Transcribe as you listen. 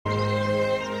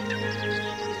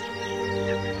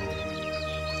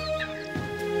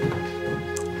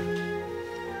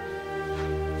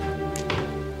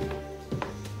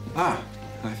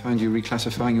find you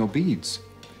reclassifying your beads.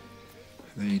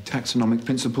 The taxonomic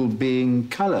principle being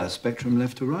colour, spectrum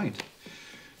left to right.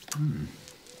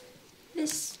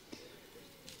 This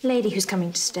lady who's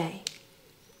coming to stay.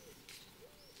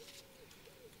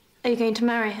 Are you going to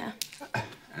marry her?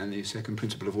 And the second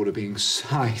principle of order being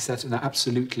size. That's an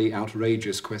absolutely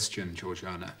outrageous question,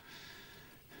 Georgiana.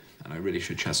 And I really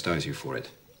should chastise you for it.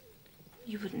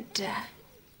 You wouldn't dare.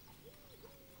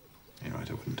 You're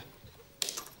right, I wouldn't.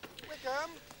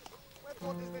 Wickham,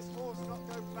 wherefore does this horse not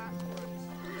go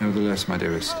backwards? Nevertheless, my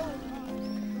dearest,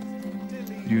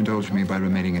 you indulge me by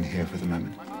remaining in here for the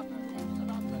moment.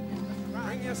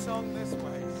 Bring your son this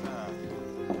way, sir.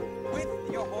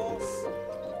 With your horse.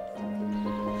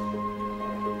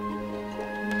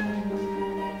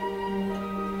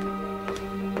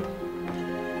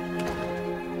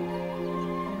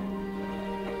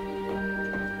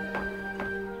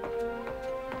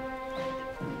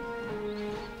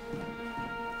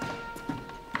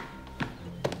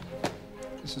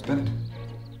 Mrs. Bennett.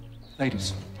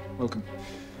 Ladies, welcome.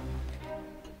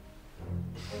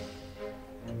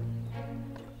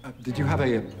 Did you have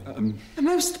a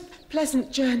most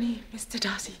pleasant journey, Mr.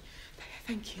 Darcy.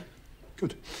 Thank you.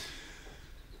 Good.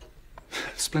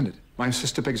 Splendid. My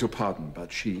sister begs your pardon,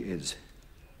 but she is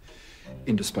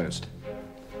indisposed.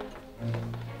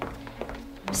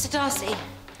 Mr. Darcy,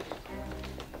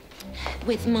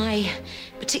 with my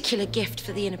particular gift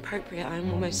for the inappropriate, I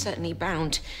am almost certainly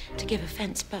bound to give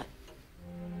offence, but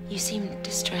you seem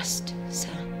distressed, sir.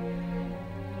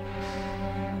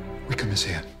 Wickham is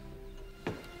here.